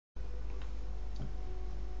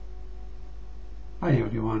Hi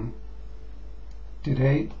everyone.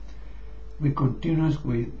 Today we continue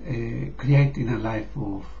with creating a life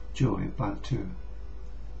of joy, part 2.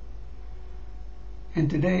 And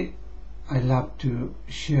today I love to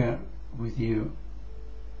share with you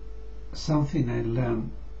something I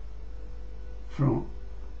learned from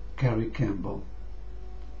Carrie Campbell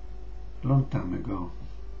a long time ago.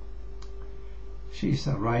 She's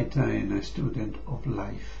a writer and a student of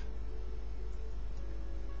life.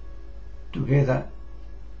 Together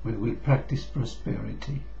we will practice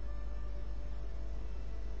prosperity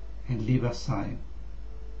and leave aside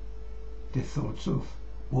the thoughts of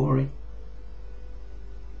worry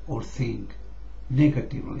or think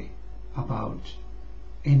negatively about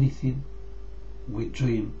anything we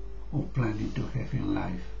dream of planning to have in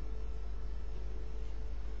life.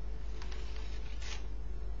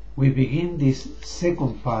 We begin this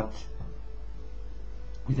second part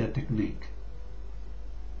with a technique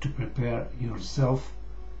to prepare yourself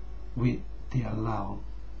with the allow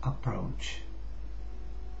approach.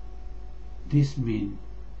 This means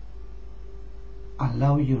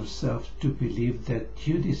allow yourself to believe that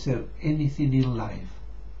you deserve anything in life,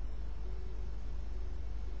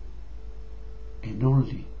 and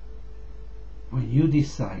only when you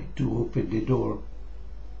decide to open the door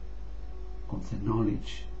of the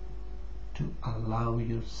knowledge to allow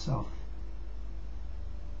yourself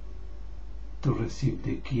to receive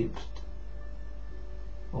the gift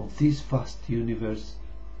of this vast universe,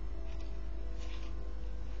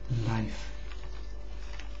 life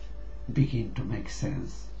begin to make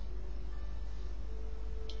sense.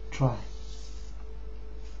 Try,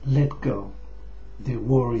 let go the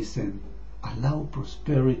worries and allow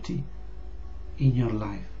prosperity in your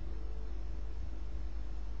life.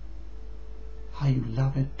 How you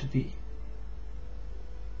love it to be.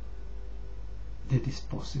 That is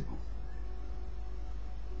possible.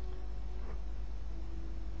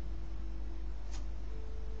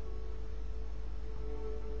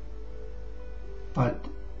 But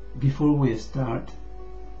before we start,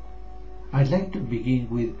 I'd like to begin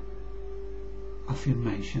with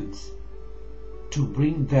affirmations to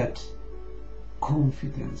bring that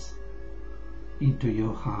confidence into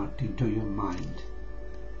your heart, into your mind.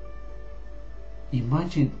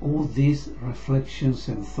 Imagine all these reflections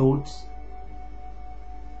and thoughts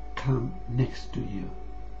come next to you.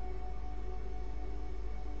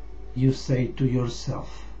 You say to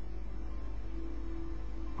yourself,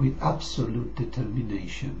 with absolute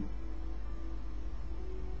determination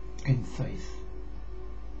and faith,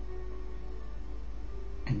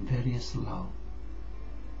 and very slow,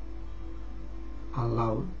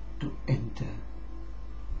 allow to enter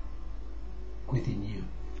within you.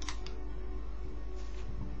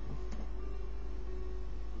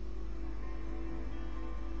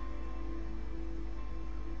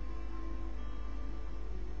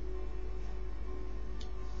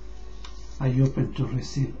 I open to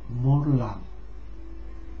receive more love,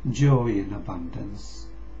 joy and abundance.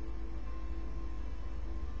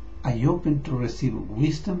 I open to receive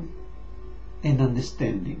wisdom and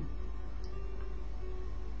understanding.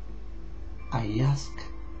 I ask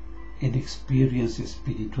and experience a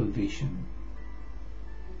spiritual vision.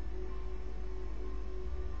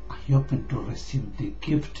 I open to receive the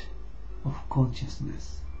gift of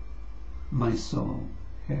consciousness my soul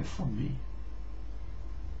has for me.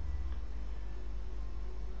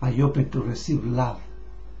 I open to receive love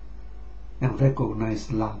and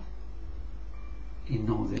recognize love in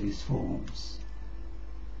all its forms.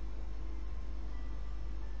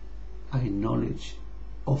 I acknowledge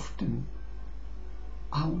often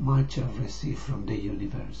how much I receive from the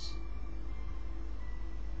universe.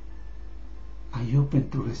 I open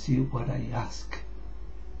to receive what I ask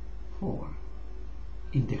for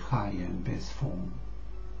in the higher and best form.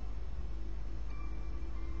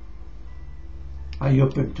 I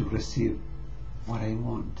open to receive what I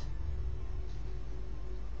want.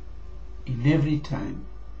 In every time,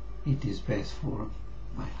 it is best for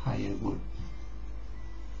my higher good.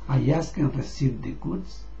 I ask and receive the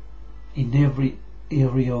goods in every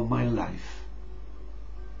area of my life.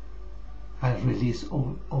 I release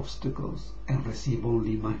all obstacles and receive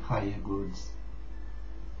only my higher goods.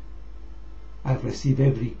 I receive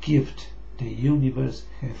every gift the universe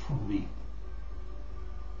has for me.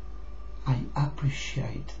 I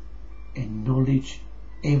appreciate and acknowledge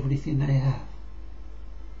everything I have.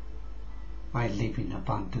 I live an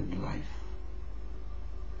abundant life.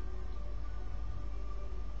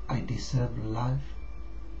 I deserve life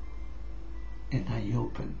and I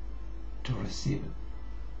open to receive it.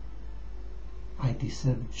 I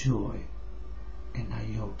deserve joy and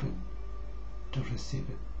I open to receive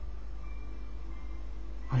it.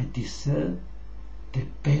 I deserve the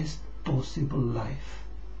best possible life,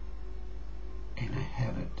 and I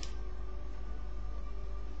have it.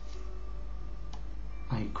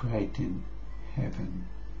 I created heaven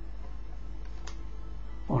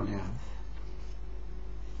on earth.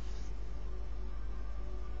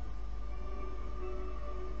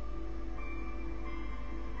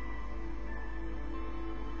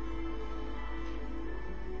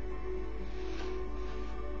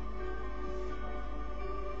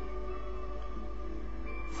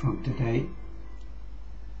 From today,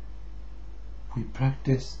 we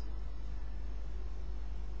practice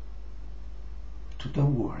to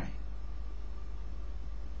don't worry,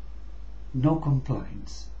 no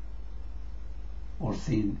complaints or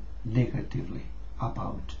think negatively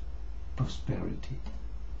about prosperity.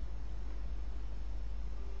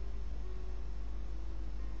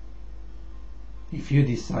 If you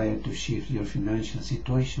desire to shift your financial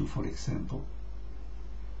situation, for example,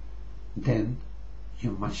 then you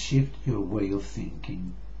must shift your way of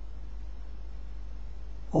thinking.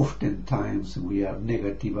 Oftentimes we are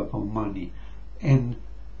negative about money and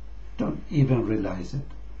don't even realize it.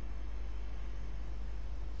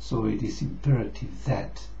 So it is imperative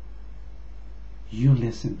that you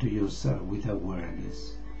listen to yourself with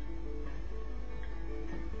awareness.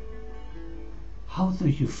 How do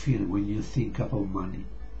you feel when you think about money?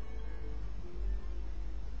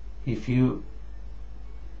 If you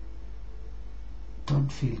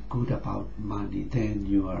don't feel good about money, then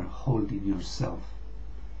you are holding yourself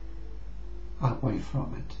away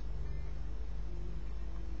from it.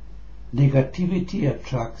 Negativity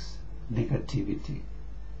attracts negativity.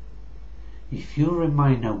 If you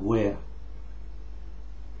remain aware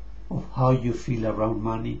of how you feel around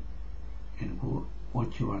money and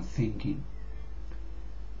what you are thinking,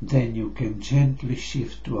 then you can gently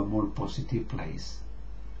shift to a more positive place.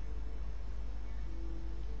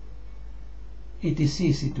 It is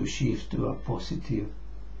easy to shift to a positive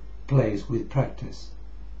place with practice,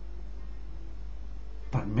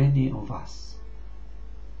 but many of us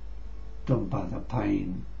don't bother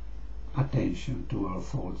paying attention to our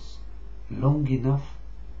thoughts long enough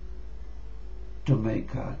to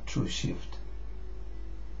make a true shift.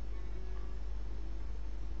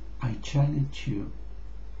 I challenge you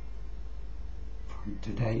from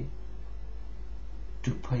today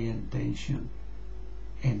to pay attention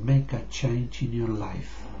and make a change in your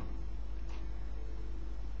life.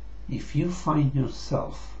 If you find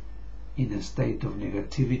yourself in a state of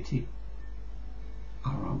negativity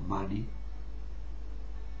around money,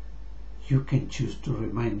 you can choose to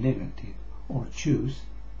remain negative or choose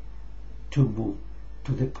to move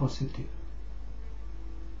to the positive.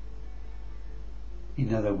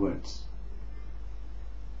 In other words,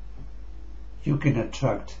 you can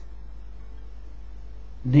attract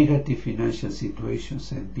negative financial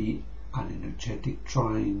situations and be an energetic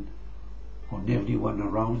drain on everyone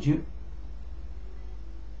around you,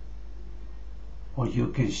 or you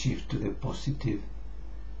can shift to the positive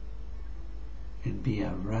and be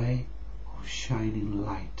a ray of shining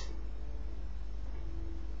light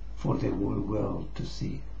for the whole world to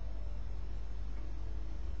see.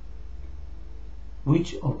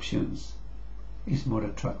 Which options is more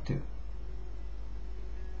attractive?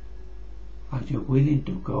 Are you willing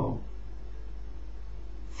to go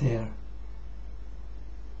there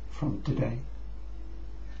from today?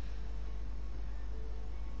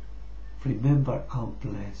 Remember how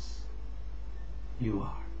blessed you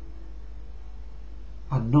are.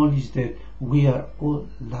 Acknowledge that we are all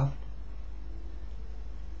loved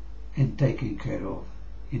and taken care of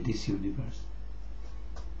in this universe.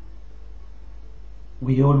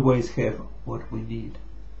 We always have what we need.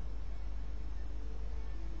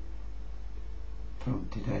 From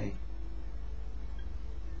today,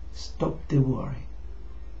 stop the worry.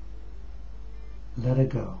 Let it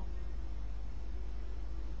go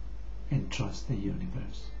and trust the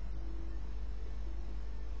universe.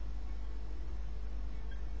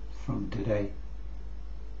 From today,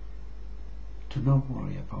 do not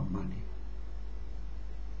worry about money.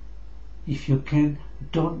 If you can,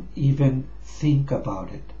 don't even think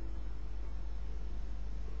about it,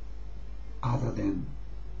 other than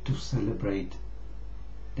to celebrate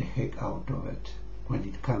the heck out of it when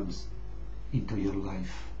it comes into your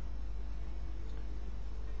life.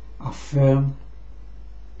 Affirm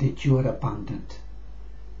that you are abundant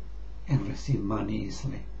and receive money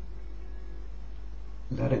easily.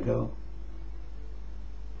 Let it go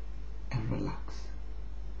and relax.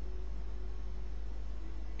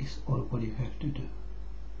 It's all what you have to do.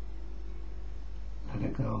 Let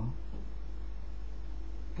it go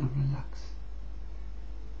and relax.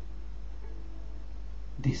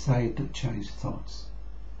 Decide to change thoughts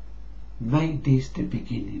Make this the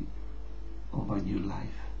beginning of a new life.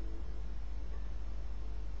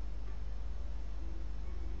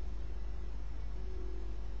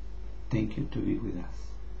 Thank you to be with us.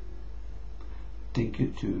 Thank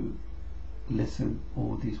you to listen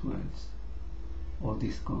all these words, all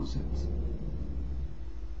these concepts.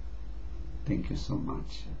 Thank you so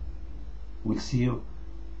much. We'll see you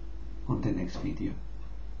on the next video.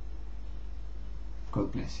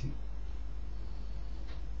 God bless you.